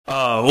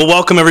Well,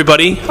 welcome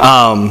everybody.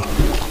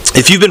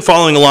 If you've been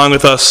following along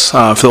with us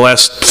for the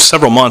last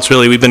several months,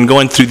 really, we've been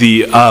going through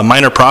the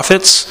minor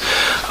prophets.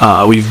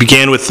 We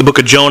began with the book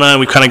of Jonah, and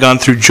we've kind of gone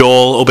through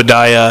Joel,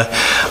 Obadiah,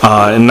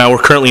 and now we're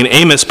currently in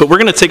Amos, but we're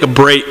going to take a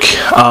break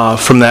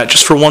from that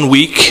just for 1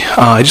 week.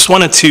 I just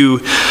wanted to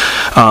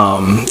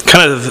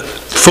kind of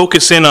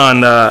focus in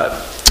on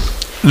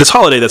this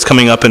holiday that's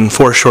coming up in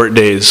 4 short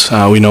days.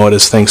 We know it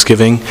as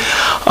Thanksgiving.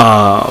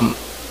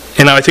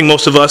 And I think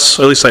most of us,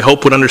 or at least I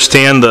hope, would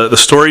understand the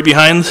story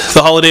behind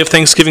the holiday of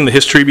Thanksgiving, the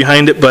history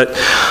behind it. But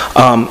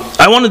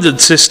I wanted to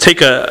just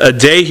take a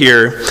day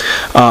here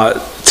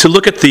to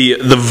look at the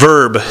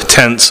verb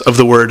tense of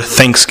the word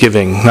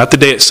Thanksgiving. Not the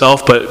day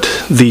itself, but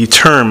the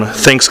term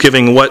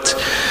Thanksgiving, what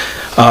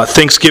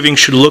Thanksgiving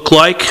should look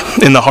like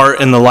in the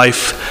heart and the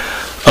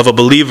life of a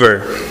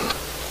believer.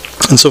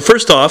 And so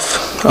first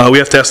off, we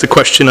have to ask the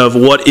question of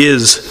what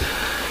is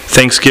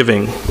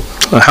Thanksgiving?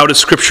 How does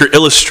Scripture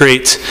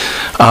illustrate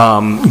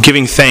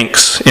giving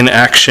thanks in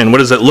action? What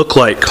does that look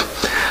like?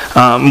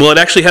 Well, it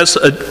actually has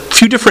a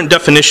few different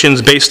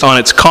definitions based on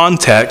its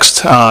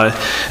context,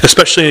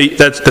 especially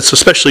that's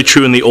especially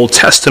true in the Old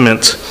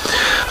Testament.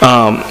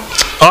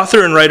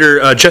 Author and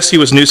writer Jesse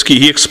Wisniewski,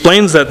 he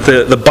explains that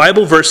the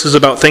Bible verses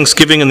about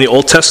Thanksgiving in the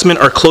Old Testament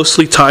are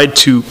closely tied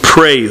to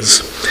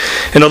praise.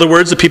 In other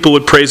words, the people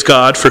would praise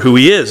God for who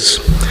He is,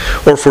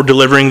 or for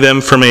delivering them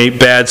from a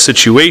bad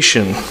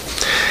situation.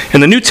 In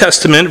the New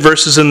Testament,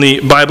 verses in the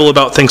Bible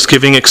about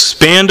Thanksgiving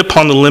expand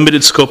upon the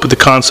limited scope of the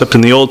concept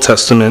in the Old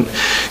Testament.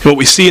 And what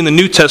we see in the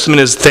New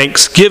Testament is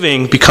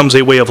Thanksgiving becomes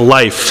a way of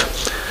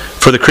life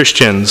for the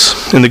Christians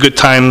in the good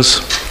times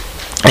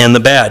and the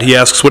bad. He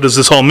asks, what does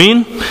this all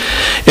mean?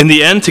 In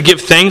the end, to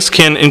give thanks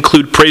can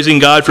include praising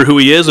God for who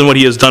He is and what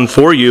He has done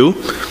for you.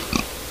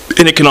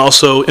 And it can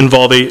also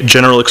involve a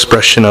general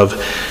expression of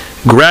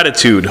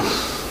gratitude.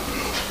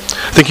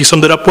 I think he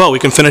summed it up well. We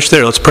can finish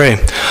there. Let's pray.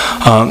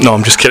 No,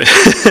 I'm just kidding.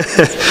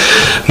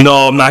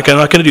 No, I'm not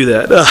going to do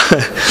that.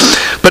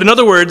 But in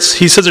other words,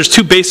 he says there's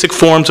 2 basic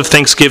forms of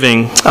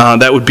thanksgiving.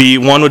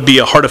 One would be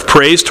a heart of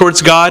praise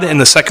towards God, and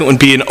the second would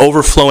be an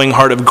overflowing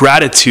heart of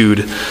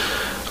gratitude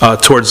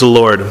towards the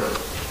Lord.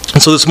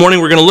 And so this morning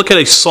we're going to look at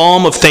a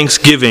psalm of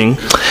thanksgiving.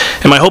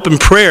 And my hope and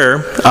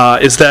prayer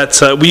is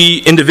that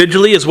we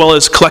individually as well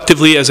as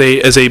collectively as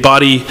a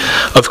body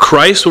of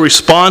Christ will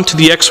respond to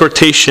the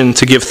exhortation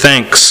to give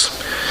thanks.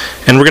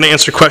 And we're going to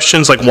answer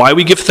questions like why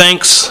we give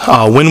thanks,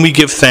 when we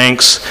give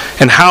thanks,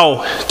 and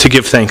how to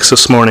give thanks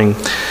this morning.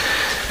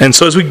 And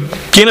so as we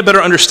gain a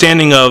better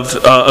understanding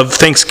of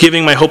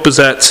thanksgiving, my hope is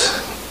that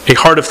a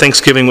heart of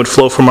thanksgiving would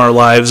flow from our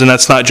lives, and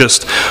that's not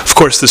just, of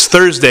course, this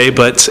Thursday,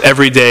 but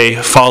every day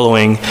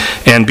following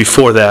and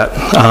before that.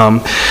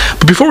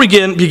 But before we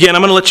begin,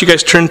 I'm going to let you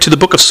guys turn to the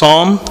book of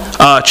Psalm,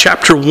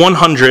 chapter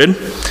 100.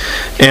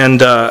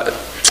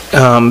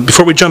 And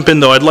before we jump in,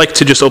 though, I'd like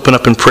to just open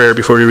up in prayer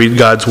before we read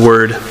God's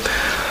Word.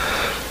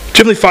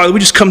 Heavenly Father, we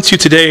just come to you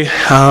today.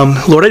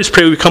 Lord, I just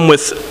pray we come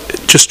with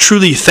just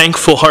truly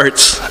thankful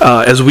hearts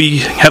as we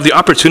have the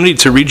opportunity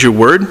to read your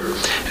word,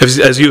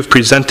 as you have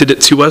presented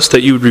it to us,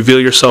 that you would reveal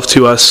yourself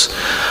to us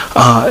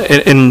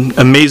in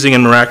amazing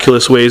and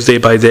miraculous ways day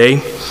by day.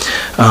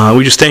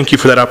 We just thank you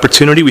for that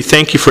opportunity. We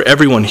thank you for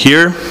everyone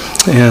here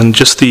and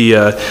just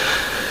the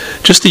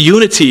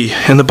unity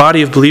and the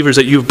body of believers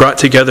that you've brought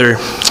together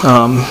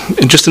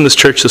and just in this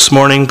church this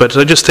morning. But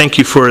I just thank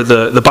you for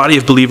the body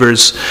of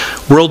believers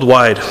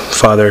worldwide,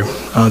 Father,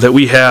 that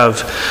we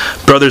have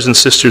brothers and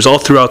sisters all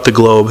throughout the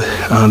globe,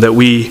 that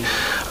we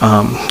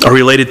are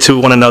related to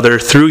one another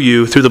through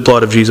you, through the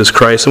blood of Jesus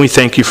Christ. And we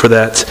thank you for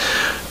that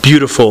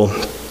beautiful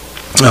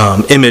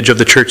image of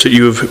the church that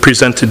you have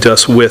presented to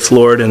us with,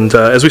 Lord. And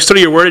as we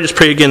study your word, I just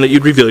pray again that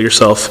you'd reveal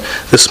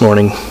yourself this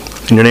morning.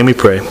 In your name we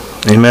pray.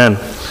 Amen.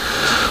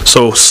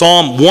 So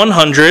Psalm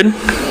 100,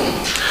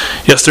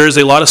 yes, there is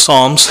a lot of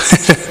Psalms,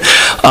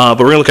 but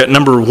we're going to look at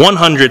number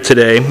 100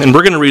 today, and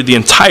we're going to read the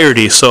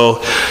entirety,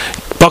 so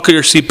buckle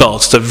your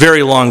seatbelts. It's a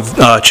very long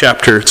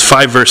chapter. It's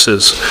 5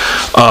 verses.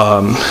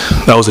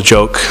 That was a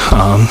joke.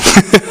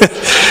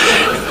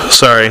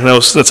 Sorry,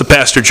 that's a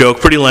pastor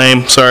joke. Pretty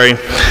lame, sorry.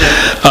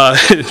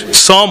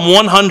 Psalm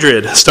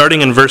 100,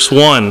 starting in verse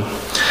 1.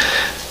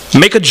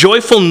 Make a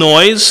joyful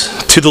noise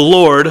to the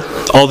Lord,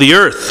 all the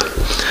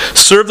earth.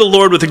 Serve the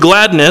Lord with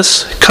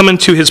gladness. Come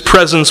into His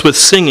presence with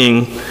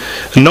singing.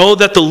 Know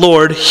that the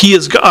Lord, He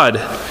is God.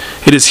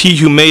 It is He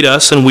who made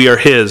us, and we are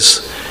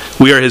His.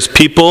 We are His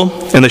people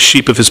and the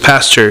sheep of His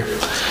pasture.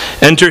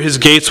 Enter His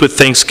gates with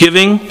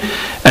thanksgiving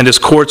and His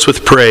courts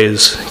with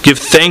praise. Give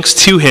thanks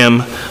to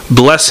Him.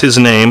 Bless His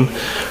name.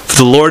 For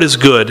the Lord is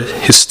good.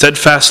 His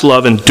steadfast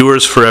love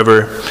endures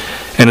forever,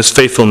 and His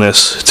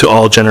faithfulness to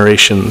all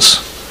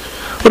generations.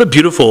 What a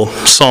beautiful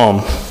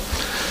psalm.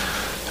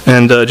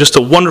 And just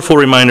a wonderful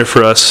reminder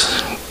for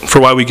us for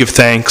why we give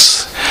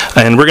thanks.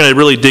 And we're going to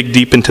really dig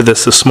deep into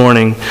this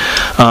morning.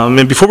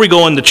 And before we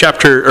go into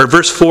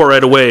verse 4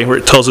 right away, where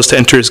it tells us to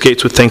enter his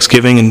gates with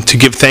thanksgiving and to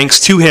give thanks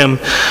to him,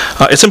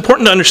 it's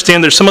important to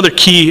understand there's some other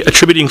key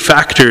attributing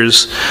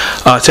factors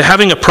to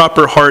having a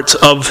proper heart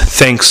of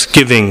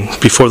thanksgiving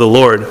before the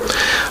Lord.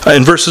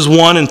 In verses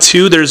 1 and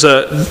 2, there's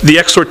the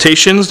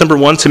exhortations. Number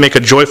 1, to make a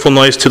joyful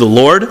noise to the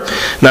Lord.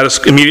 And that is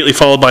immediately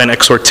followed by an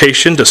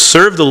exhortation to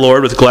serve the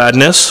Lord with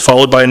gladness,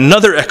 followed by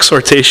another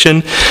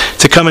exhortation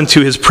to come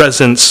into his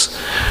presence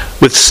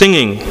with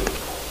singing.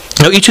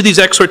 Now, each of these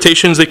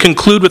exhortations, they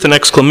conclude with an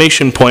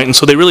exclamation point, and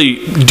so they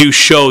really do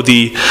show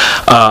the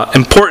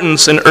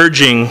importance and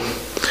urging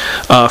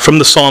from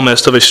the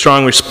psalmist of a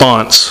strong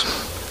response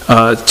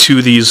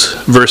to these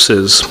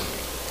verses.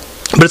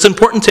 But it's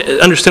important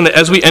to understand that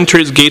as we enter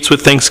his gates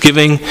with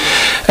thanksgiving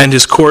and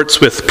his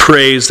courts with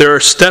praise, there are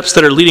steps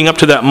that are leading up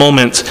to that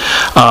moment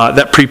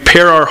that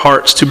prepare our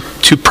hearts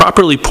to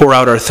properly pour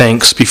out our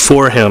thanks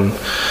before him.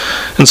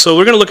 And so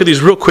we're going to look at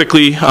these real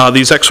quickly,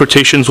 these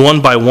exhortations one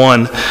by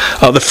one.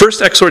 The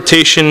first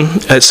exhortation,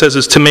 it says,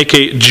 is to make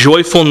a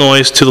joyful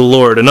noise to the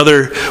Lord.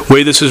 Another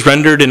way this is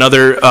rendered in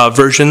other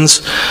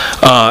versions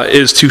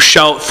is to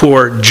shout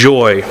for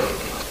joy.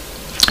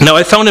 Now,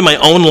 I found in my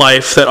own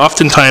life that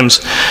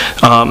oftentimes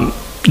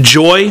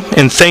joy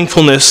and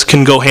thankfulness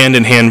can go hand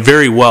in hand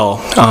very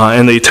well,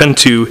 and they tend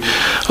to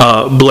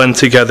blend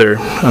together.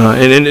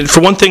 And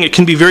for one thing, it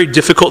can be very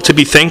difficult to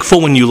be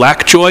thankful when you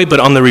lack joy, but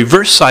on the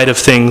reverse side of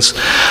things,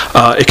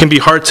 it can be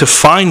hard to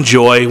find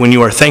joy when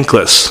you are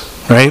thankless.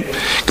 Right?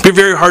 It can be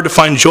very hard to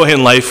find joy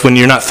in life when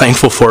you're not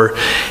thankful for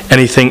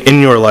anything in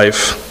your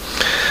life.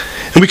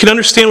 And we can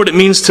understand what it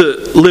means to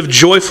live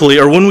joyfully,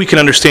 or when we can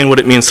understand what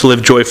it means to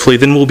live joyfully,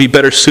 then we'll be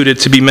better suited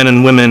to be men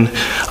and women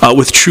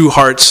with true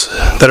hearts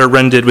that are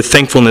rended with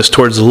thankfulness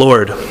towards the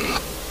Lord.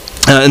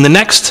 And the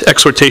next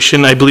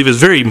exhortation, I believe, is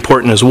very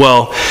important as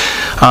well.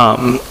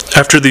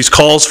 After these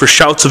calls for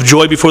shouts of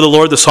joy before the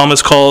Lord, the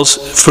psalmist calls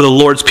for the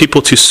Lord's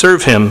people to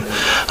serve him.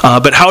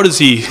 But how does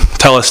he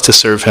tell us to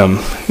serve him?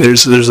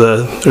 There's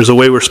a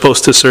way we're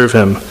supposed to serve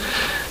him.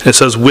 It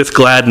says, with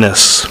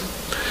gladness.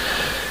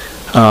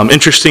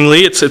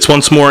 Interestingly, it's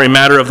once more a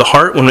matter of the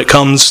heart when it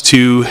comes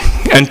to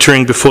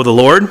entering before the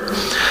Lord.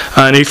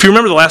 And if you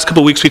remember the last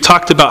couple of weeks, we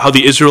talked about how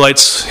the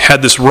Israelites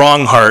had this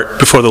wrong heart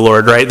before the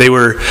Lord, right? They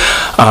were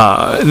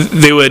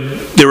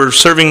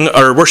serving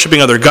or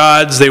worshiping other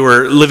gods. They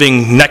were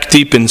living neck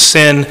deep in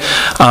sin,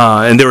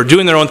 and they were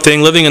doing their own thing,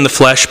 living in the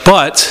flesh.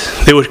 But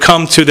they would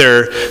come to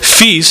their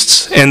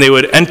feasts and they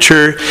would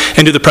enter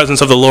into the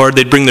presence of the Lord.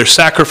 They'd bring their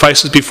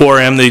sacrifices before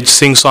him. They'd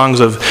sing songs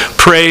of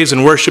praise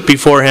and worship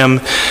before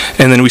him.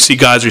 And then we see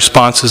God's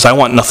response is, I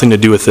want nothing to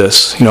do with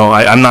this.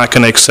 I'm not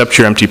going to accept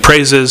your empty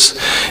praises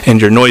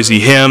and your noisy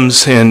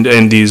hymns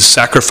and these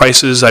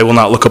sacrifices. I will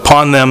not look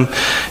upon them.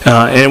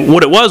 And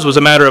what it was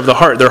a matter of the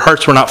heart. Their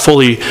hearts were not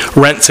fully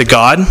rent to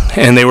God,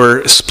 and they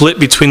were split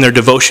between their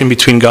devotion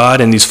between God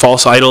and these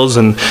false idols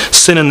and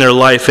sin in their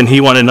life, and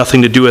he wanted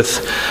nothing to do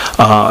with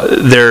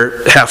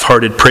their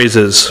half-hearted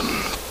praises.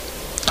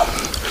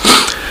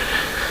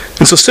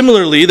 And so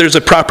similarly, there's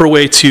a proper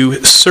way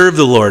to serve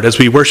the Lord. As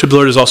we worship the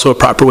Lord, there's also a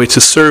proper way to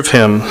serve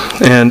him.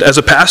 And as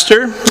a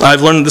pastor,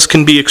 I've learned this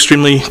can be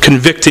extremely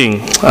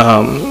convicting.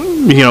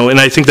 And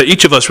I think that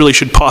each of us really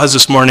should pause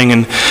this morning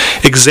and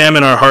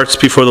examine our hearts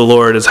before the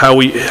Lord as how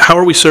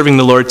are we serving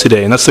the Lord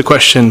today? And that's the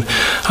question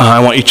I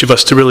want each of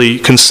us to really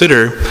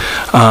consider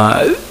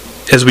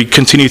as we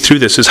continue through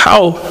this, is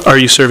how are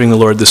you serving the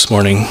Lord this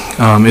morning?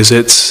 Is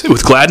it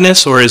with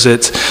gladness, or is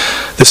it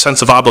this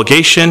sense of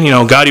obligation?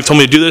 God, you've told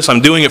me to do this,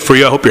 I'm doing it for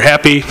you, I hope you're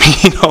happy.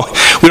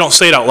 We don't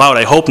say it out loud,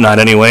 I hope not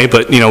anyway,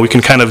 but we can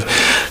kind of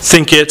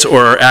think it,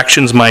 or our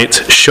actions might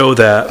show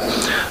that.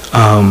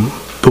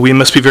 But we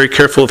must be very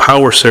careful of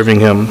how we're serving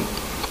him.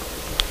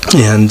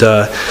 And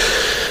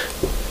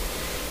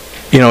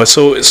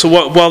so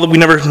while we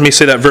never may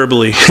say that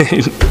verbally,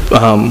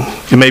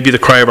 it may be the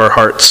cry of our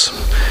hearts.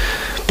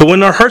 But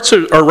when our hearts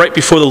are right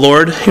before the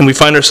Lord and we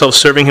find ourselves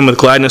serving him with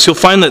gladness, you'll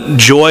find that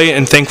joy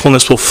and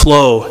thankfulness will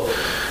flow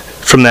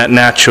from that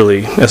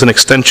naturally, as an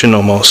extension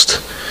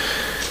almost.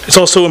 It's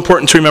also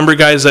important to remember,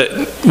 guys, that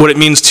what it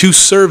means to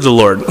serve the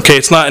Lord. Okay,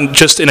 it's not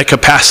just in a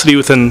capacity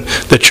within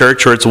the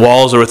church or its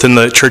walls or within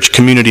the church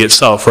community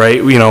itself,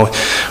 right? We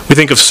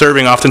think of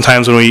serving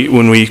oftentimes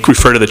when we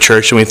refer to the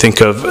church, and we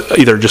think of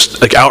either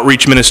just like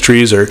outreach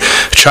ministries or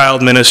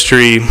child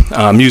ministry,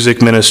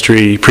 music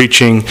ministry,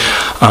 preaching,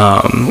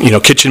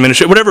 kitchen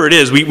ministry, whatever it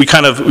is. We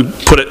kind of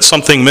put it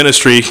something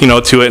ministry,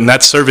 to it, and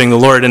that's serving the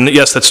Lord. And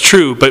yes, that's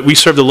true, but we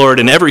serve the Lord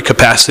in every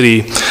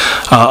capacity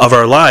of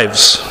our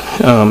lives.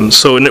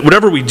 So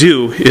whatever we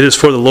do, it is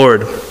for the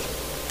Lord.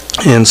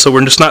 And so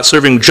we're just not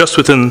serving just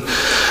within,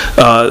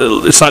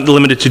 it's not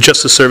limited to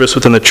just the service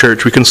within the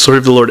church. We can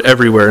serve the Lord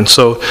everywhere. And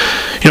so,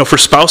 for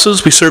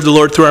spouses, we serve the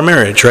Lord through our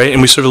marriage, right?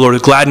 And we serve the Lord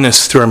with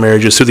gladness through our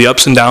marriages, through the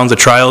ups and downs, the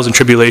trials and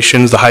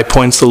tribulations, the high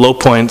points, the low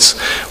points.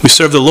 We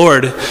serve the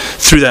Lord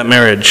through that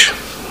marriage.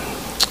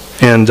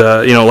 And,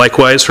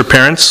 likewise for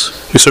parents,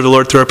 we serve the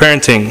Lord through our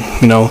parenting,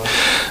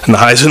 and the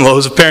highs and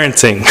lows of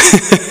parenting.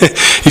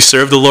 You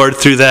serve the Lord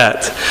through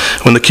that.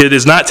 When the kid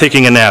is not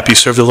taking a nap, you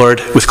serve the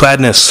Lord with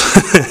gladness.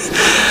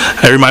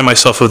 I remind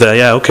myself of that.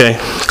 Yeah, okay.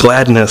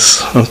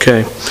 Gladness.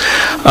 Okay.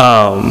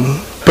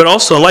 But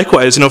also,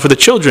 likewise, for the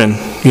children,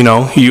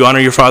 you honor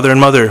your father and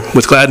mother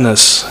with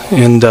gladness.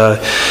 And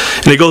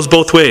it goes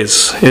both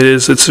ways.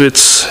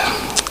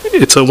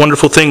 It's a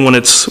wonderful thing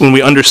when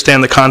we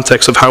understand the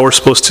context of how we're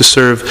supposed to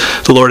serve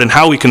the Lord and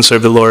how we can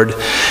serve the Lord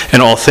in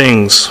all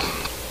things.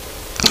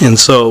 And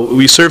so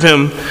we serve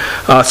Him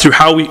through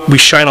how we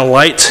shine a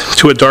light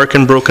to a dark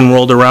and broken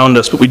world around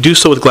us, but we do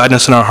so with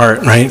gladness in our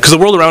heart, right? Because the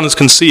world around us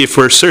can see if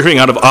we're serving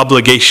out of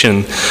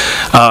obligation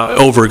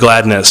over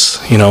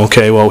gladness.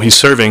 He's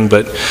serving,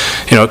 but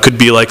it could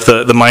be like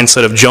the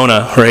mindset of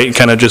Jonah, right?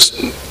 Kind of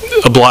just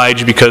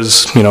oblige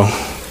because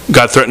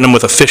God threatened him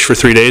with a fish for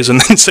 3 days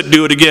and then said,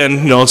 do it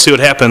again, let's see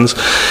what happens.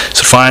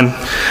 So fine.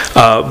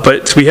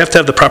 But we have to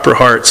have the proper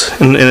heart,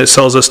 and it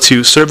tells us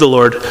to serve the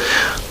Lord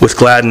with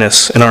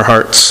gladness in our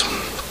hearts.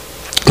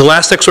 The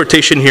last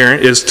exhortation here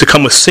is to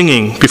come with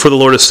singing before the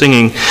Lord is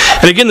singing.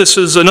 And again, this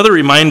is another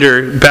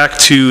reminder back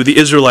to the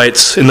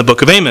Israelites in the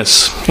book of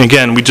Amos.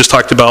 Again, we just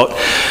talked about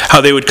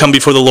how they would come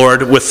before the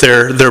Lord with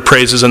their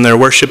praises and their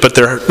worship, but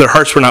their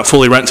hearts were not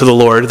fully rent to the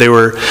Lord. They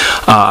were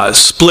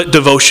split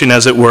devotion,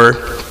 as it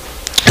were.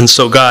 And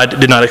so God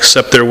did not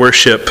accept their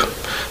worship.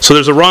 So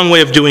there's a wrong way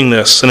of doing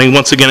this. And then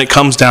once again, it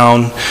comes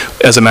down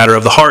as a matter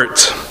of the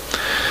heart.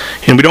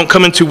 And we don't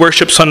come into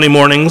worship Sunday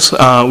mornings.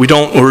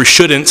 We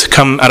shouldn't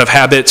come out of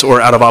habit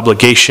or out of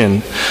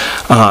obligation.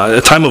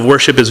 A time of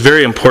worship is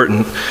very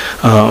important.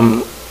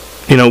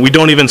 We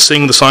don't even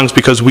sing the songs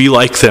because we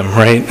like them,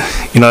 right?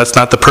 That's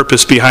not the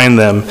purpose behind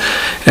them.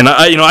 And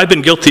I've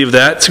been guilty of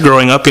that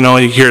growing up.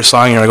 You hear a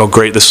song and you're like, oh,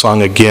 great, this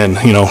song again.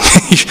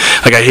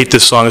 Like, I hate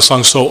this song. This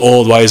song's so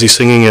old. Why is he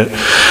singing it?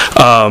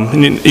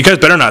 You guys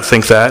better not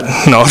think that.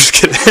 No, I'm just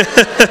kidding.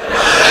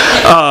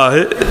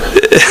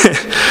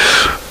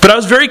 But I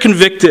was very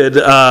convicted.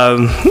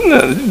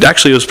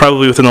 Actually, it was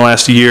probably within the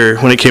last year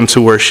when it came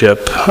to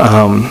worship.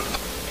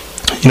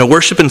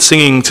 Worship and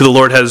singing to the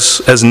Lord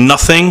has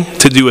nothing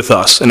to do with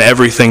us and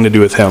everything to do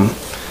with Him.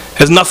 It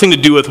has nothing to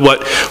do with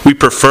what we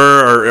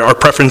prefer or our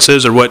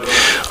preferences or what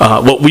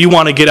we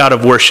want to get out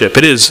of worship.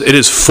 It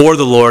is for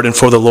the Lord and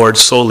for the Lord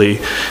solely.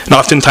 And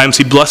oftentimes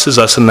He blesses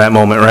us in that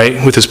moment,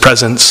 right, with His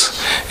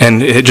presence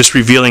and just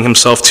revealing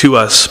Himself to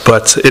us.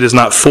 But it is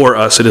not for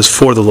us. It is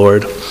for the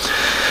Lord.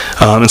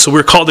 And so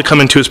we're called to come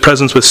into His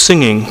presence with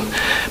singing.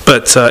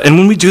 But and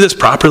when we do this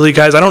properly,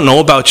 guys, I don't know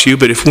about you,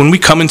 but when we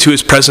come into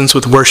His presence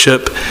with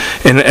worship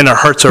and our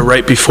hearts are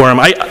right before Him,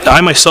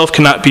 I myself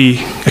cannot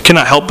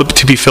help but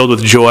to be filled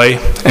with joy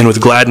and with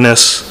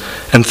gladness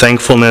and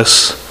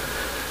thankfulness.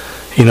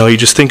 You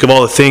just think of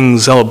all the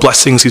things, all the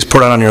blessings He's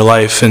poured out on your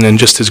life, and then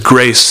just His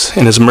grace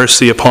and His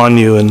mercy upon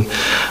you, and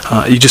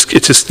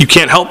you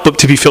can't help but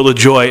to be filled with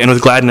joy and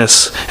with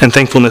gladness and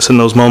thankfulness in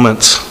those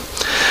moments.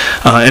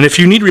 And if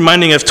you need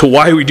reminding as to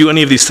why we do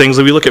any of these things,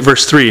 we look at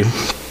verse 3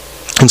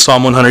 in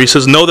Psalm 100. He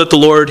says, "Know that the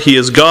Lord, He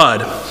is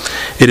God.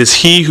 It is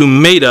He who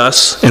made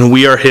us, and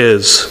we are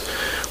His.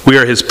 We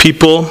are His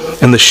people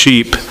and the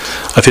sheep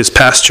of His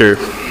pasture."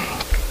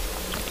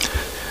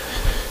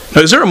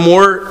 Now, is there a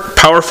more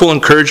powerful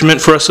encouragement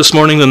for us this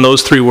morning than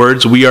those 3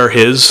 words, we are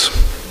His?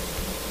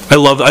 I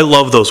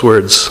love those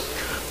words.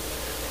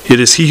 It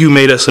is He who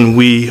made us, and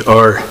we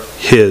are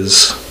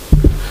His.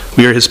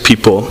 We are His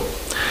people.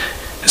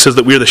 It says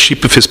that we are the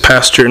sheep of His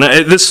pasture.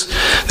 And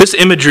this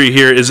imagery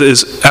here is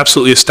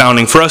absolutely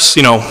astounding. For us,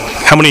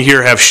 how many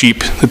here have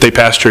sheep that they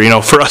pasture?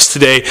 For us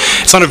today,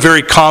 it's not a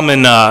very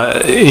common,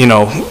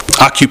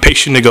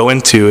 occupation to go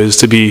into, is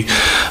to be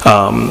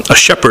a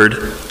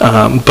shepherd.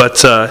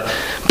 But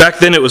back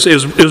then it was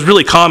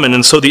really common,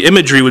 and so the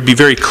imagery would be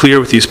very clear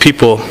with these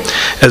people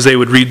as they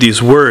would read these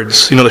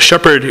words. The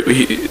shepherd,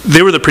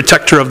 they were the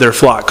protector of their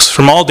flocks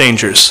from all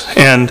dangers,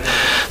 and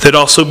they'd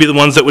also be the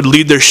ones that would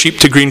lead their sheep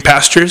to green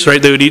pastures, right?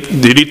 They'd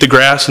eat the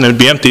grass and it would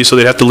be empty, so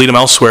they'd have to lead them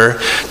elsewhere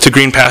to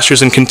green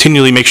pastures and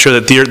continually make sure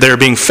that they're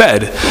being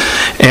fed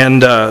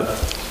and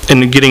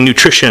getting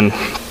nutrition.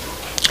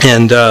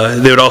 And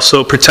they would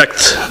also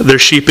protect their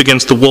sheep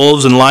against the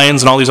wolves and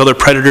lions and all these other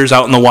predators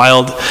out in the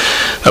wild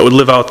that would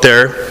live out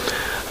there.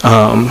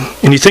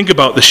 And you think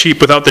about the sheep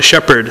without the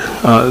shepherd,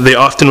 they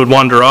often would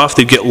wander off,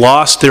 they'd get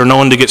lost, they were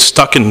known to get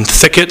stuck in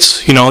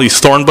thickets, these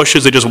thorn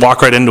bushes, they just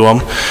walk right into them,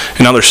 and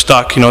now they're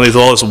stuck, there's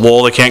all this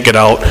wool, they can't get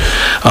out.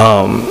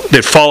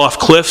 They'd fall off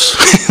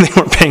cliffs, they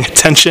weren't paying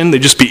attention,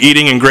 they'd just be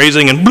eating and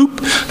grazing, and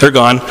bloop, they're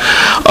gone.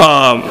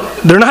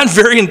 They're not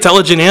very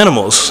intelligent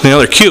animals,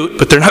 they're cute,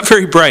 but they're not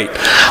very bright.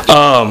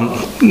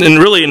 And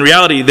really, in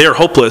reality, they're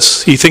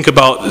hopeless. You think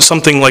about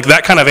something like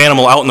that kind of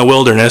animal out in the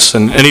wilderness,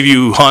 and any of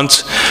you who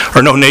hunt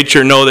or know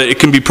nature know that it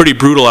can be pretty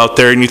brutal out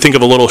there, and you think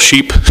of a little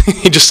sheep,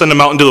 you just send them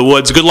out into the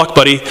woods, good luck,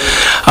 buddy.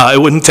 It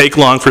wouldn't take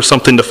long for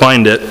something to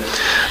find it.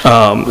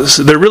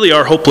 So they really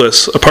are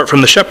hopeless apart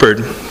from the shepherd.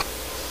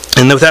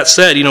 And with that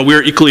said,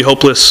 we're equally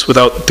hopeless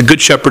without the Good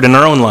Shepherd in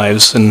our own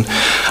lives. And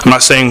I'm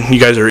not saying you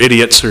guys are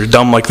idiots or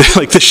dumb like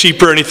the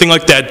sheep or anything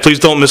like that. Please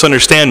don't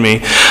misunderstand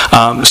me.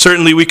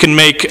 Certainly we can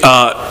make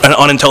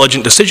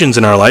unintelligent decisions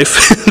in our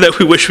life that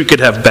we wish we could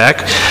have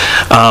back.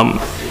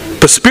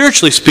 But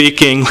spiritually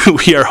speaking,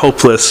 we are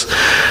hopeless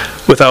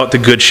without the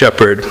Good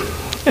Shepherd.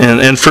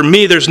 And for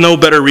me, there's no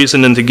better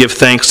reason than to give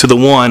thanks to the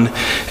one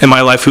in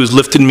my life who's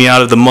lifted me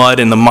out of the mud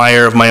and the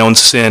mire of my own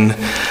sin,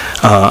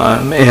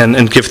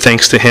 and give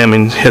thanks to him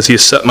and as he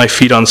has set my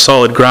feet on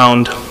solid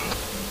ground.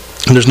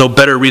 And there's no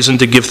better reason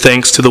to give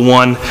thanks to the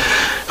one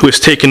who has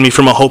taken me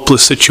from a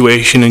hopeless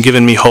situation and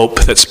given me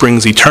hope that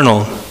springs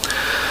eternal.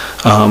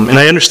 And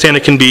I understand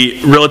it can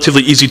be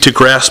relatively easy to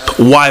grasp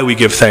why we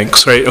give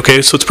thanks, right?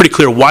 Okay, so it's pretty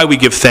clear why we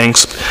give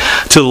thanks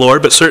to the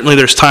Lord, but certainly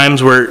there's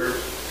times where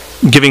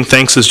giving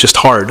thanks is just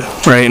hard,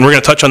 right? And we're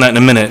going to touch on that in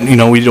a minute.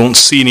 We don't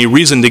see any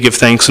reason to give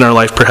thanks in our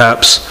life,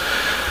 perhaps.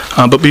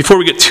 But before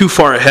we get too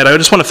far ahead, I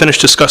just want to finish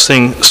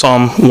discussing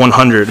Psalm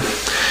 100.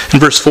 In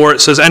verse 4,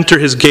 it says, "Enter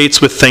his gates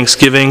with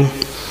thanksgiving,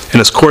 and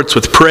his courts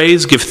with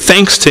praise. Give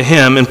thanks to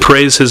him and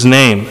praise his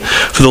name.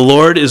 For the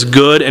Lord is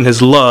good, and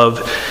his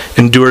love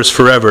endures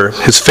forever.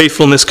 His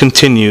faithfulness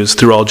continues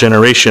through all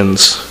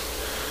generations."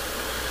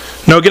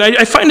 Now again,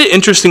 I find it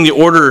interesting the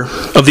order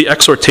of the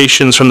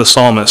exhortations from the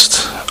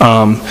psalmist.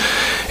 And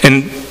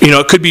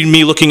it could be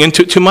me looking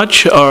into it too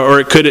much, or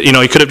it could,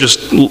 he could have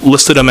just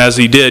listed them as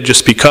he did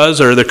just because,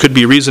 or there could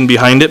be a reason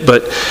behind it.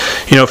 But,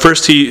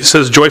 first he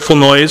says joyful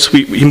noise.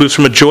 He moves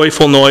from a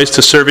joyful noise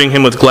to serving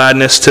him with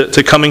gladness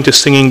to coming to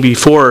singing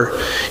before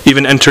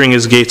even entering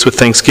his gates with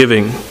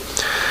thanksgiving.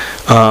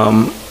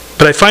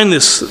 But I find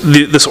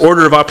this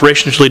order of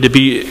operations really to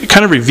be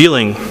kind of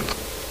revealing.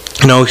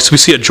 So we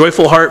see a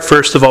joyful heart,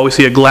 first of all, we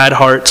see a glad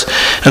heart,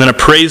 and then a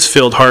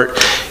praise-filled heart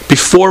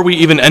before we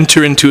even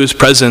enter into his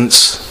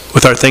presence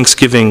with our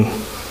thanksgiving.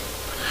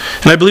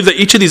 And I believe that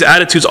each of these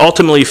attitudes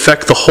ultimately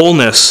affect the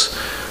wholeness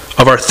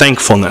of our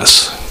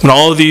thankfulness. When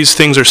all of these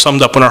things are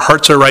summed up, when our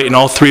hearts are right in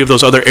all three of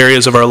those other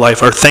areas of our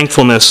life, our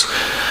thankfulness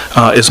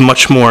is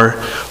much more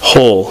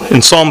whole.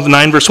 In Psalm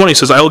 9, verse 1, he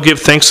says, "I will give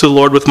thanks to the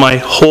Lord with my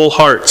whole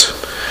heart.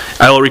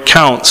 I will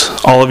recount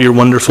all of your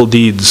wonderful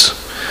deeds."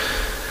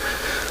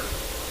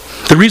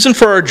 The reason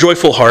for our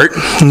joyful heart,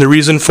 and the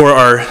reason for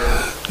our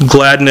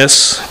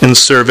gladness in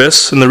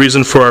service, and the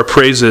reason for our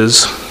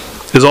praises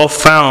is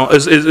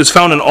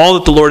found in all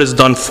that the Lord has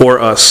done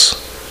for us.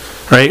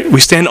 Right? We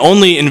stand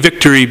only in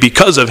victory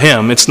because of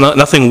him. It's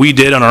nothing we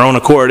did on our own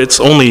accord. It's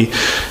only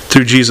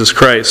through Jesus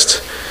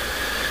Christ.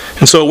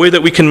 And so a way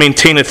that we can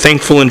maintain a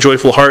thankful and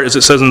joyful heart, as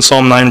it says in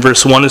Psalm 9,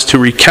 verse 1, is to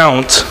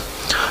recount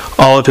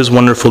all of his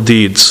wonderful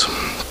deeds.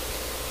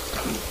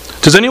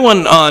 Does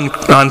anyone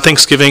on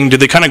Thanksgiving, do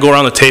they kind of go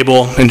around the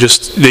table and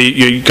just,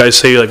 you guys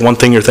say like one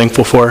thing you're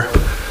thankful for?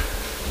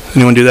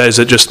 Anyone do that? Is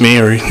it just me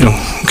or,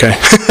 okay.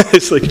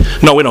 It's like,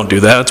 no, we don't do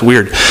that. That's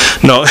weird.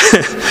 No.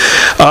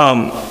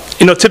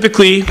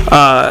 Typically,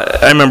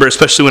 I remember,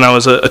 especially when I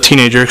was a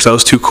teenager, because I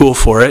was too cool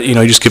for it, you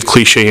just give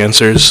cliche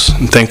answers.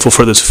 I'm thankful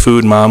for this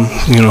food, Mom.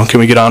 Can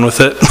we get on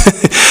with it?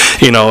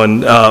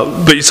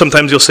 But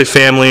sometimes you'll say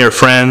family or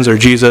friends or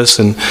Jesus,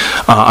 and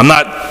I'm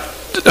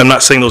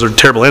not saying those are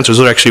terrible answers.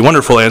 Those are actually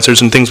wonderful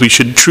answers and things we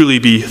should truly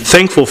be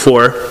thankful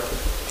for.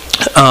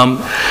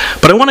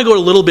 But I want to go a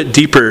little bit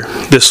deeper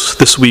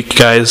this week,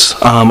 guys.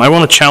 I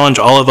want to challenge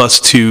all of us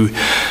to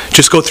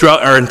just go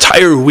throughout our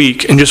entire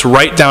week and just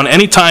write down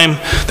any time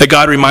that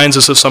God reminds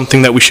us of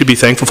something that we should be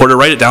thankful for, to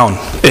write it down.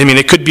 I mean,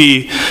 it could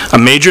be a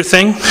major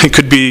thing. It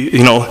could be,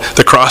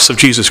 the cross of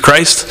Jesus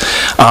Christ.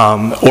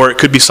 Or it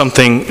could be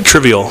something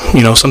trivial,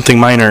 something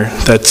minor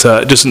that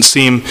doesn't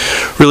seem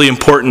really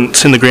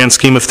important in the grand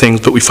scheme of things,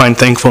 but we find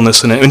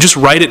thankfulness in it. And just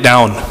write it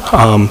down.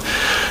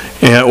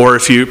 Or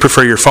if you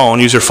prefer your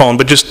phone, use your phone,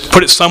 but just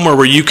put it somewhere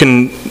where you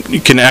can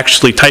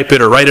actually type it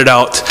or write it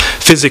out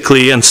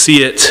physically and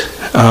see it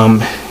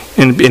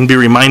and be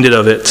reminded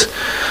of it.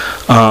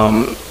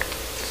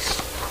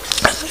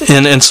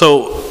 And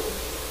so,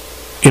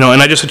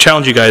 and I just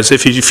challenge you guys,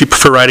 if you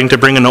prefer writing, to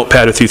bring a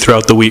notepad with you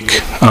throughout the week.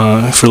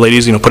 For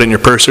ladies, put it in your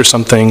purse or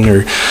something,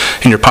 or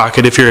in your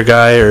pocket if you're a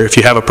guy, or if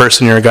you have a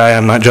purse and you're a guy,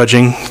 I'm not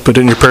judging, put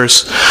it in your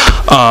purse.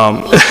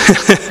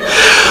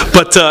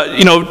 But,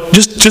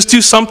 just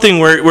do something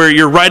where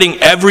you're writing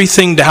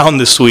everything down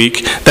this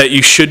week that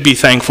you should be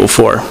thankful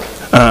for.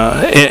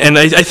 And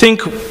I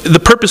think the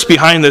purpose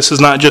behind this is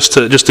not just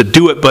to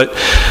do it, but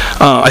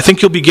I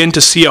think you'll begin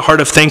to see a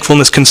heart of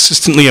thankfulness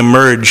consistently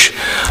emerge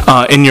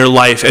in your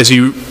life as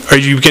you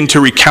begin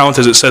to recount,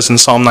 as it says in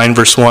Psalm 9,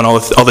 verse 1, all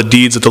the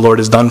deeds that the Lord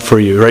has done for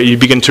you. Right? You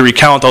begin to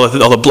recount all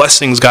the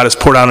blessings God has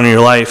poured out in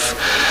your life.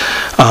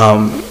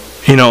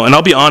 And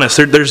I'll be honest,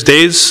 there's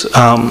days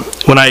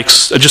when I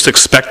just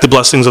expect the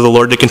blessings of the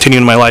Lord to continue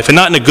in my life, and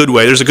not in a good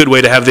way. There's a good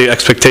way to have the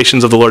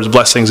expectations of the Lord's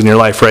blessings in your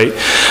life, right?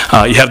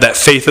 You have that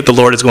faith that the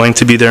Lord is going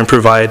to be there and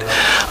provide,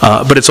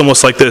 but it's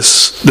almost like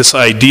this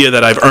idea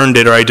that I've earned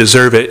it or I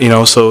deserve it,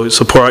 so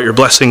pour out your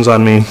blessings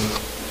on me.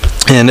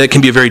 And it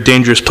can be a very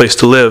dangerous place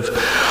to live.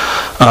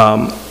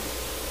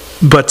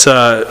 But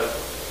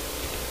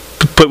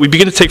But we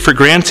begin to take for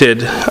granted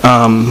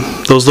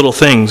those little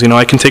things.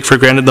 I can take for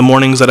granted the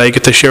mornings that I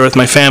get to share with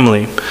my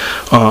family.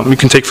 You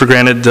can take for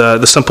granted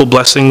the simple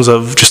blessings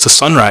of just a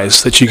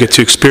sunrise that you get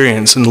to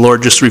experience, and the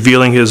Lord just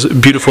revealing His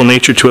beautiful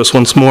nature to us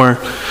once more.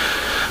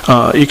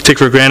 You can take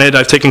for granted,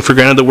 I've taken for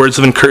granted the words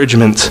of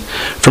encouragement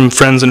from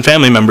friends and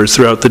family members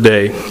throughout the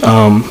day.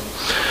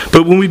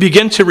 But when we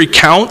begin to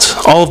recount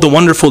all of the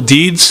wonderful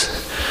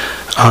deeds,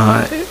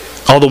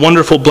 all the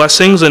wonderful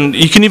blessings, and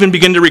you can even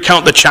begin to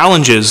recount the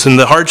challenges and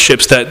the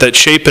hardships that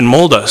shape and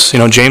mold us.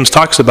 James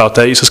talks about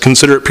that. He says,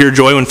 consider it pure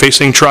joy when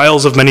facing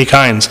trials of many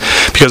kinds,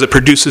 because it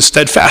produces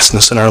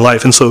steadfastness in our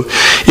life. And so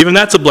even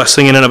that's a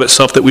blessing in and of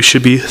itself that we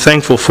should be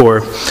thankful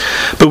for.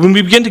 But when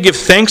we begin to give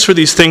thanks for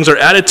these things, our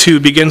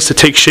attitude begins to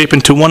take shape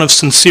into one of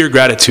sincere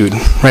gratitude,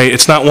 right?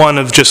 It's not one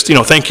of just,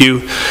 thank you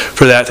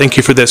for that, thank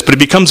you for this, but it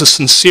becomes a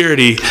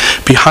sincerity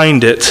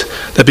behind it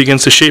that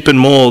begins to shape and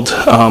mold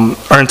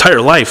our entire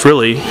life,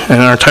 really,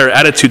 and our entire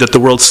attitude that the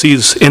world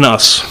sees in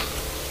us.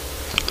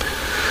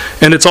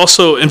 And it's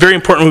also very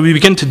important when we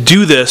begin to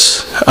do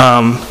this,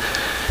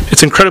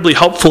 it's incredibly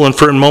helpful and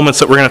for in moments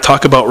that we're going to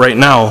talk about right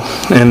now.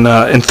 In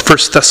 1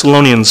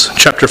 Thessalonians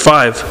chapter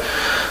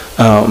 5,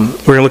 we're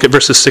going to look at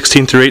verses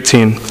 16 through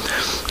 18.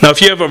 Now, if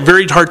you have a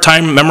very hard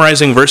time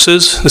memorizing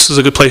verses, this is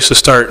a good place to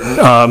start.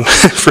 1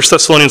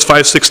 Thessalonians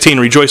 5:16,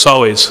 rejoice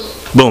always.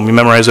 Boom, you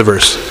memorize a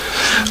verse.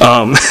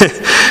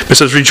 It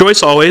says,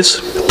 rejoice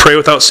always, pray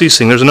without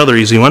ceasing. There's another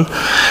easy one.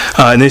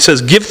 And then he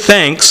says, give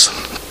thanks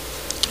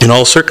in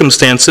all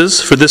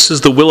circumstances, for this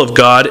is the will of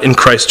God in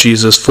Christ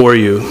Jesus for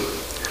you.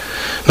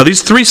 Now,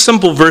 these three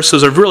simple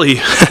verses are really,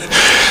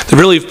 they're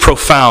really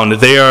profound.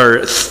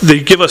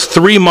 They give us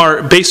three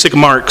basic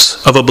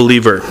marks of a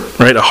believer,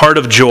 right? A heart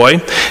of joy.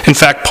 In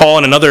fact, Paul,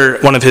 in another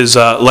one of his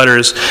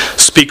letters,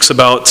 speaks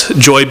about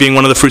joy being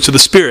one of the fruits of the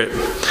Spirit.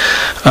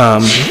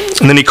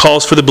 And then he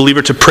calls for the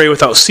believer to pray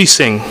without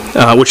ceasing,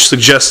 which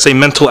suggests a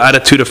mental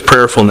attitude of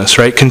prayerfulness,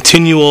 right?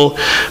 Continual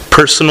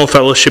personal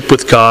fellowship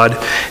with God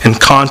and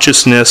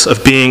consciousness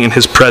of being in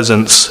His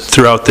presence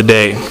throughout the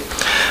day.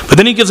 But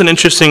then he gives an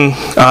interesting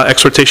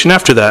exhortation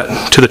after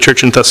that to the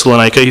church in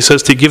Thessalonica. He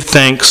says to give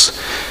thanks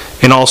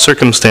in all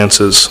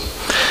circumstances.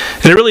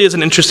 And it really is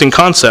an interesting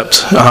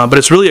concept, but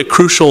it's really a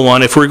crucial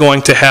one if we're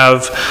going to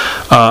have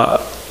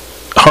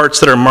hearts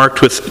that are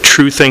marked with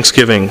true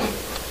thanksgiving.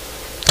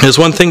 It's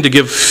one thing to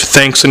give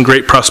thanks in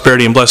great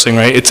prosperity and blessing,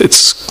 right? It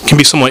can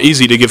be somewhat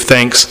easy to give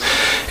thanks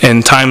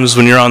in times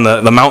when you're on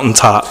the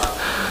mountaintop.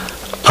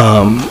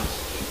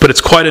 But it's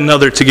quite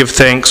another to give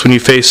thanks when you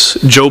face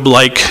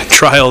Job-like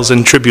trials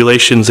and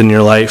tribulations in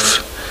your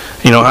life.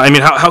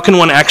 How can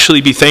one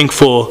actually be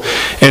thankful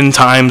in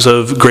times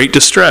of great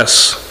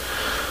distress?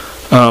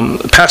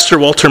 Pastor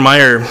Walter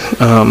Maier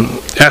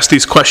asked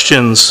these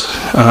questions.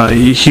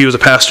 He was a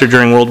pastor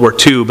during World War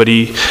II, but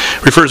he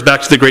refers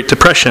back to the Great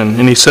Depression.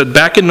 And he said,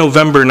 back in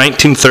November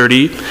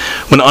 1930,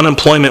 when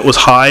unemployment was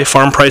high,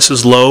 farm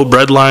prices low,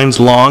 bread lines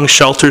long,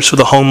 shelters for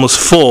the homeless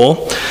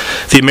full,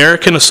 the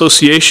American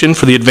Association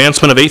for the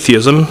Advancement of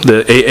Atheism,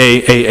 the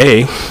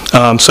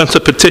AAAA, sent a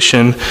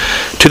petition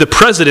to the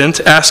president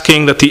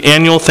asking that the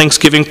annual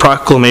Thanksgiving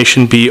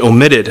proclamation be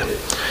omitted.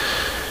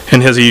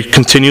 And as he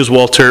continues,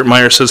 Walter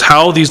Maier says,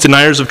 how these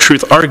deniers of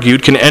truth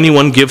argued, can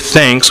anyone give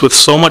thanks with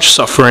so much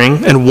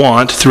suffering and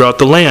want throughout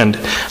the land?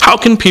 How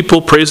can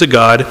people praise a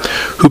God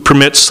who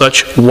permits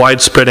such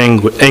widespread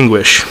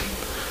anguish?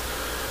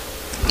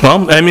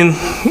 Well,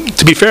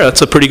 to be fair,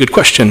 that's a pretty good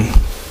question.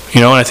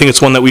 And I think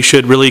it's one that we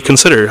should really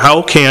consider.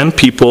 How can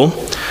people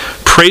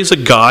praise a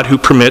God who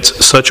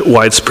permits such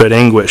widespread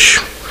anguish?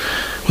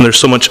 When there's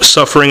so much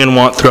suffering and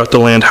want throughout the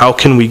land, how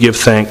can we give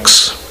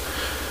thanks?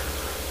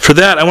 For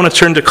that, I want to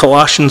turn to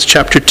Colossians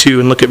chapter 2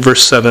 and look at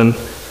verse 7.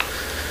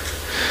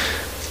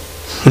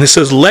 And it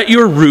says, let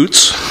your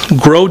roots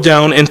grow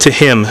down into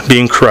Him,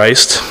 being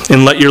Christ,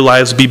 and let your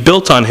lives be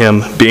built on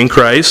Him, being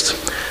Christ.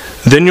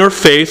 Then your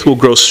faith will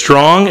grow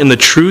strong in the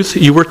truth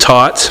you were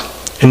taught,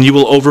 and you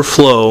will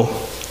overflow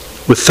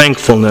with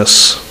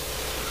thankfulness.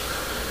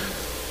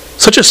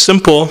 Such a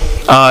simple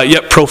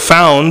yet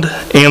profound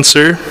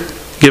answer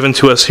given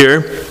to us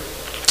here.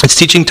 Its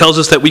teaching tells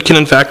us that we can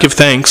in fact give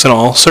thanks in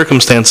all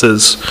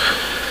circumstances.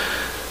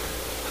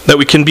 That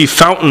we can be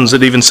fountains,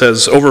 it even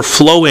says,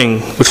 overflowing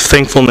with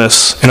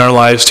thankfulness in our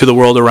lives to the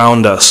world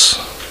around us.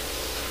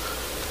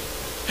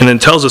 And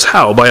it tells us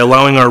how, by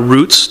allowing our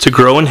roots to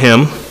grow in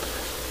Him.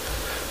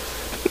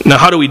 Now,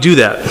 how do we do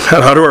that?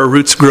 How do our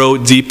roots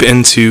grow deep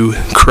into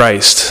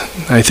Christ?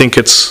 I think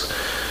it's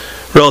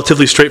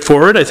relatively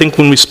straightforward. I think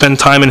when we spend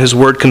time in His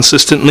Word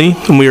consistently,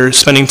 when we are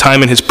spending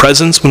time in His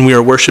presence, when we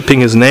are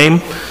worshiping His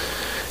name,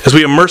 as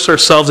we immerse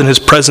ourselves in His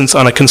presence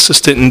on a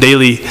consistent and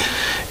daily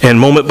and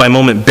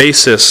moment-by-moment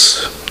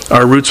basis,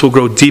 our roots will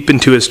grow deep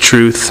into His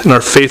truth, and our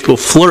faith will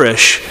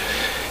flourish,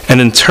 and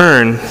in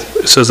turn,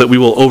 it says that we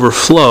will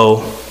overflow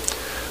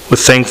with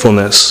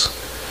thankfulness.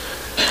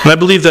 And I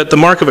believe that the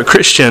mark of a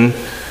Christian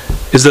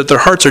is that their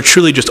hearts are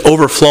truly just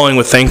overflowing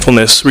with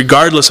thankfulness,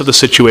 regardless of the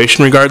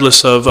situation,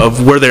 regardless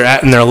of where they're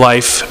at in their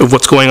life, of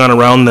what's going on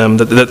around them,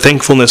 that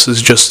thankfulness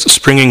is just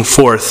springing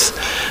forth,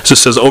 as it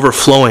says,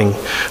 overflowing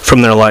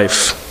from their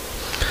life.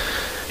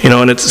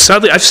 And it's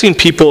sadly, I've seen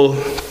people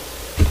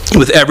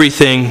with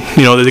everything,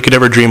 that they could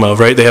ever dream of,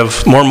 right? They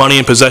have more money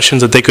and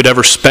possessions that they could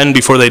ever spend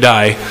before they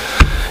die,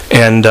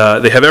 and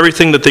they have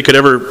everything that they could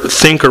ever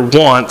think or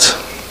want,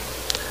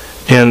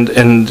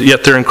 and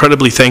yet they're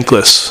incredibly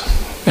thankless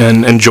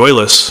and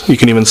joyless, you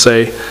can even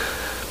say.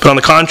 But on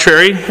the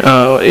contrary,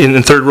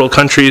 in third world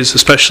countries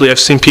especially, I've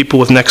seen people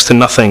with next to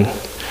nothing.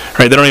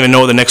 Right? They don't even know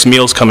where the next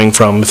meal's coming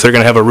from, if they're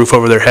going to have a roof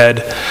over their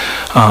head.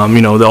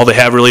 All they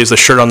have really is the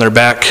shirt on their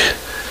back.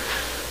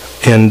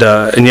 And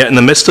yet in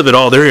the midst of it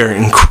all, they are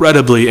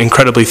incredibly,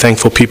 incredibly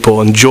thankful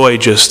people, and joy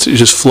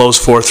just flows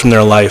forth from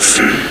their life.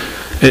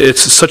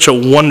 It's such a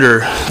wonder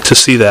to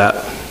see that.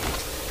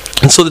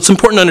 And so it's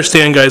important to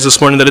understand, guys,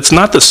 this morning that it's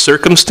not the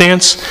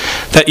circumstance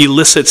that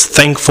elicits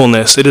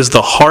thankfulness. It is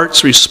the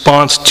heart's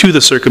response to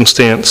the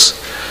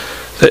circumstance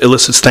that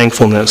elicits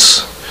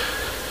thankfulness.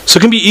 So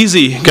it can be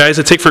easy, guys,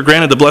 to take for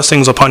granted the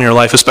blessings upon your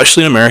life,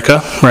 especially in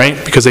America, right?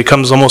 Because it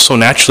comes almost so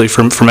naturally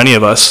for many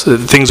of us.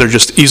 Things are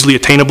just easily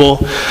attainable.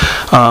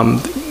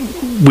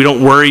 We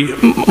don't worry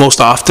most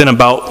often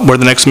about where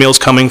the next meal is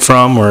coming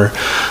from, or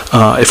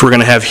if we're going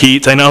to have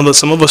heat. I know that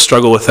some of us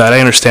struggle with that. I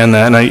understand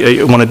that, and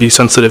I want to be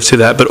sensitive to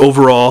that. But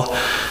overall,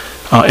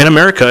 in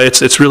America,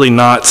 it's really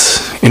not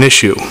an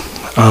issue.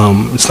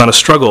 It's not a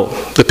struggle.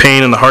 The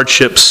pain and the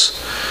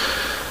hardships,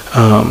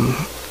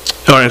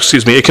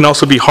 it can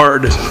also be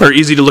hard or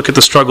easy to look at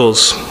the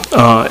struggles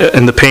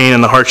and the pain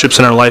and the hardships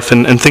in our life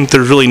and think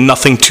there's really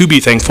nothing to be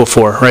thankful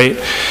for, right?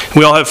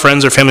 We all have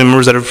friends or family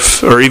members that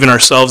have, or even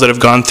ourselves, that have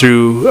gone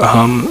through,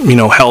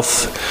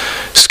 health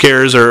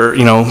scares, or,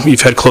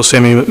 you've had close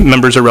family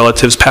members or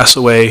relatives pass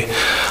away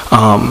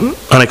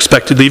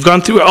unexpectedly.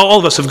 All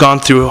of us have gone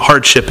through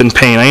hardship and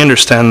pain. I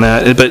understand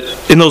that. But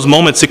in those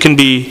moments, it can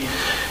be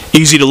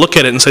easy to look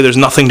at it and say there's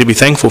nothing to be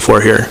thankful for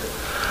here.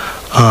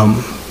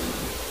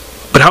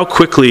 But how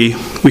quickly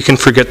we can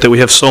forget that we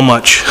have so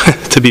much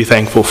to be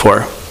thankful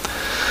for.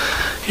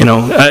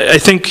 I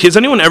think, has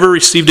anyone ever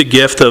received a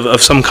gift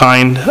of some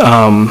kind?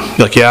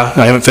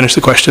 I haven't finished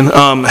the question.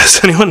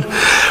 Has anyone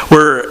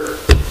where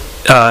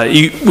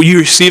you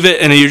receive it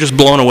and you're just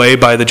blown away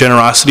by the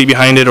generosity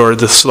behind it, or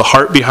the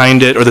heart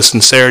behind it, or the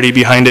sincerity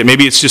behind it?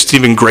 Maybe it's just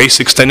even grace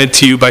extended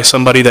to you by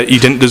somebody that you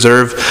didn't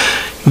deserve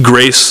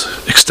grace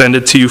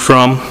extended to you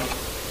from.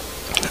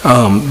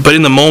 But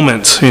in the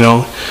moment,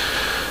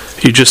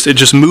 it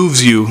just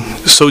moves you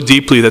so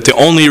deeply that the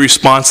only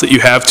response that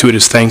you have to it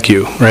is thank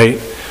you, right?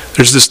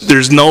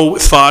 There's no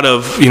thought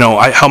of,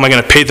 how am I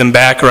going to pay them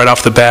back right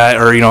off the bat,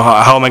 or,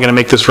 how am I going to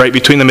make this right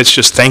between them? It's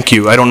just thank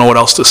you. I don't know what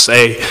else to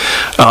say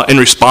in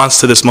response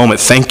to this moment.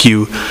 Thank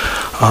you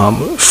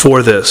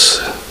for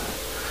this.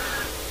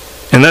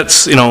 And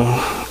that's,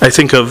 I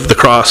think of the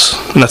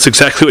cross, and that's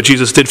exactly what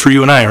Jesus did for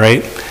you and I,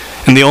 right?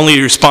 And the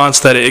only response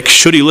that it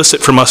should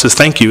elicit from us is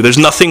thank you. There's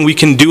nothing we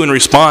can do in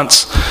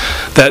response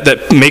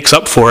that makes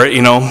up for it.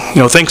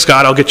 Thanks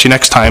God, I'll get you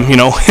next time.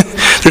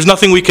 There's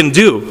nothing we can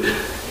do.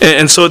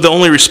 And so the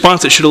only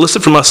response it should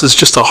elicit from us is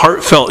just a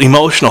heartfelt,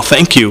 emotional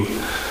thank you.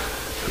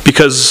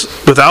 Because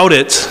without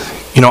it,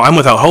 I'm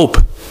without hope.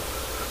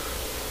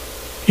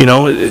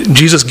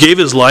 Jesus gave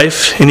his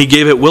life, and he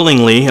gave it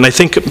willingly. And I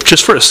think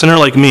just for a sinner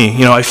like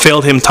me, I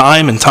failed him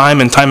time and time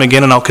and time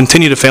again, and I'll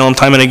continue to fail him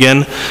time and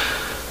again.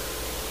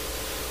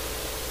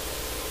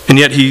 And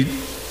yet he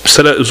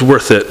said it was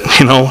worth it,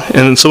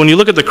 And so when you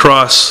look at the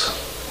cross,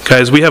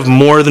 guys, we have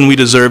more than we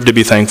deserve to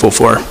be thankful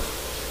for.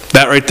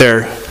 That right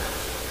there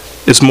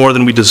is more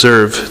than we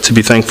deserve to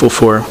be thankful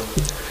for.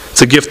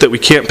 It's a gift that we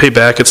can't pay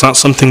back. It's not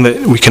something that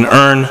we can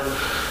earn.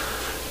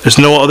 There's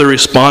no other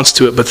response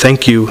to it but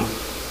thank you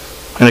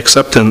and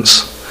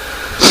acceptance.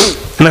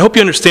 And I hope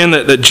you understand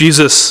that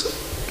Jesus,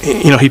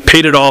 he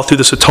paid it all through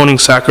this atoning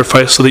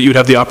sacrifice so that you would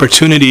have the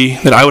opportunity,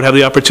 that I would have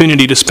the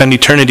opportunity to spend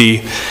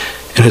eternity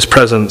in his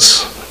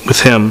presence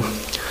with him.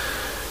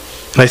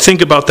 And I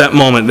think about that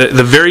moment,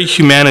 the very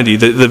humanity,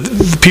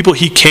 the people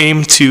he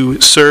came to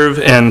serve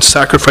and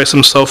sacrifice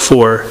himself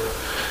for,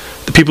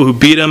 the people who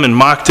beat him and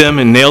mocked him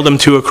and nailed him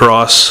to a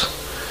cross,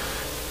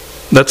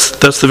 that's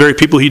the very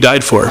people he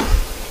died for,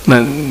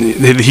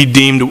 that he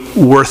deemed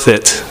worth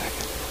it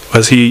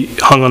as he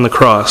hung on the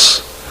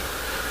cross.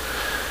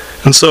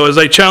 And so as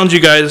I challenge you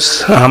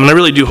guys, and I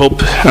really do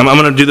hope, I'm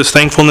going to do this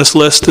thankfulness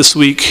list this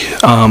week,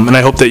 and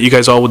I hope that you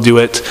guys all will do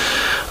it.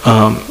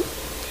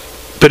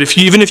 But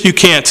even if you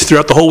can't,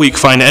 throughout the whole week,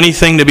 find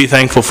anything to be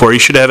thankful for, you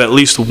should have at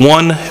least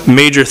one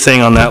major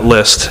thing on that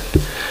list,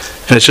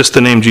 and it's just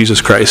the name Jesus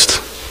Christ.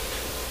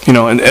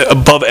 And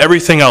above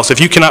everything else,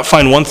 if you cannot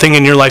find one thing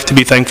in your life to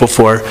be thankful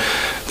for,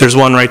 there's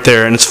one right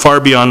there, and it's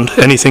far beyond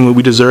anything that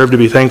we deserve to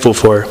be thankful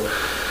for.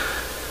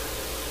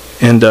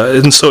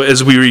 And so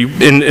as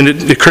and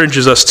it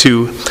encourages us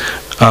to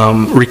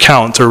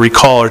recount or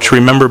recall or to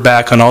remember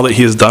back on all that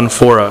he has done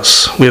for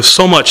us. We have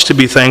so much to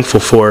be thankful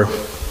for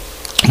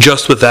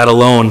just with that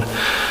alone.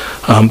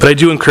 But I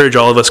do encourage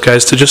all of us,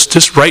 guys, to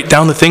just write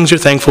down the things you're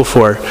thankful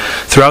for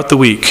throughout the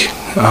week.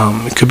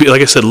 It could be,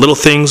 like I said, little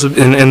things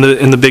in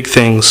the big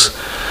things.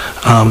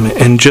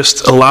 And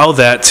just allow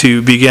that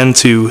to begin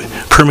to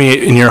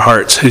permeate in your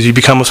heart as you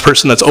become a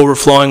person that's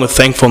overflowing with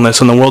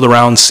thankfulness, and the world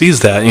around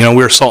sees that.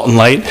 We're salt and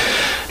light.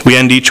 We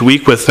end each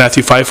week with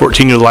Matthew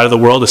 5:14, "You're the light of the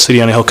world, a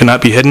city on a hill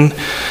cannot be hidden."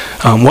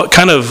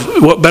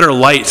 What better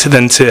light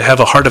than to have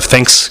a heart of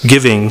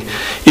thanksgiving,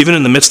 even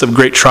in the midst of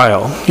great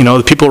trial?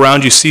 The people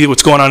around you see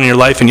what's going on in your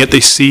life, and yet they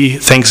see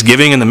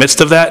thanksgiving in the midst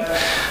of that.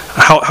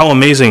 How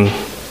amazing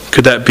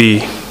could that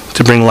be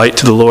to bring light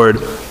to the Lord?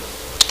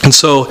 And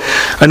so,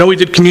 I know we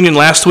did communion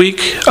last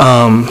week.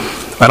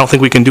 I don't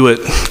think we can do it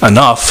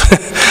enough.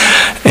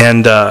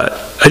 And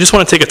I just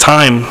want to take a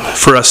time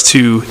for us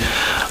to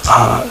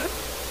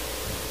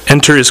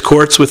enter His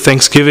courts with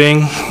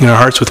thanksgiving, in our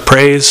hearts with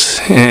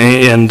praise,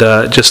 and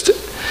just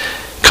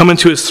come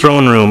into His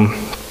throne room,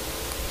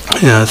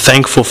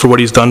 thankful for what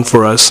He's done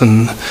for us.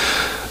 And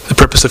the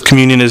purpose of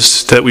communion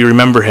is that we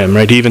remember Him,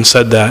 right? He even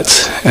said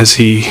that as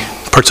He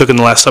partook in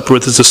the Last Supper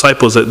with His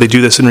disciples, that they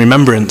do this in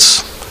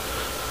remembrance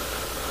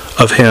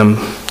of Him.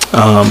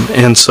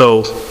 And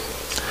so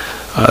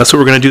that's what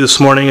we're going to do this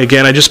morning.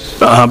 Again,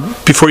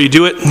 before you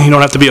do it, you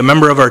don't have to be a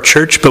member of our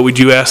church, but we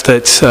do ask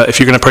that if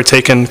you're going to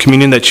partake in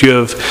communion, that you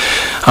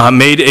have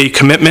made a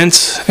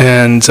commitment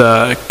and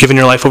given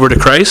your life over to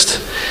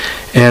Christ,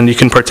 and you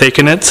can partake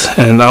in it.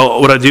 And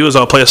what I'll do is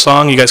I'll play a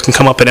song. You guys can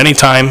come up at any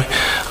time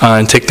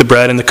and take the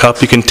bread and the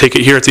cup. You can take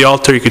it here at the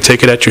altar. You can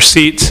take it at your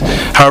seat,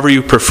 however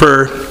you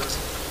prefer.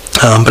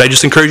 But I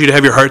just encourage you to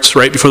have your hearts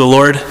right before the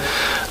Lord,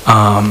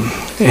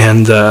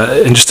 and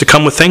just to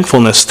come with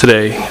thankfulness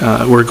today.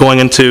 We're going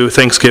into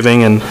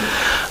Thanksgiving, and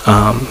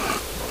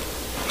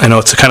I know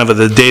it's kind of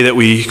the day that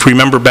we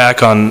remember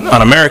back on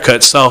America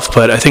itself,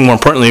 but I think more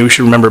importantly we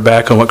should remember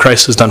back on what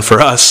Christ has done for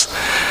us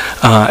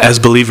as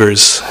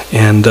believers,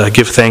 and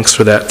give thanks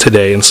for that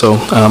today. And so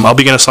I'll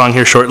begin a song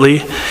here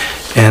shortly,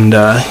 and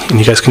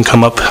you guys can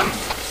come up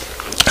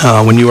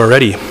when you are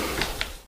ready.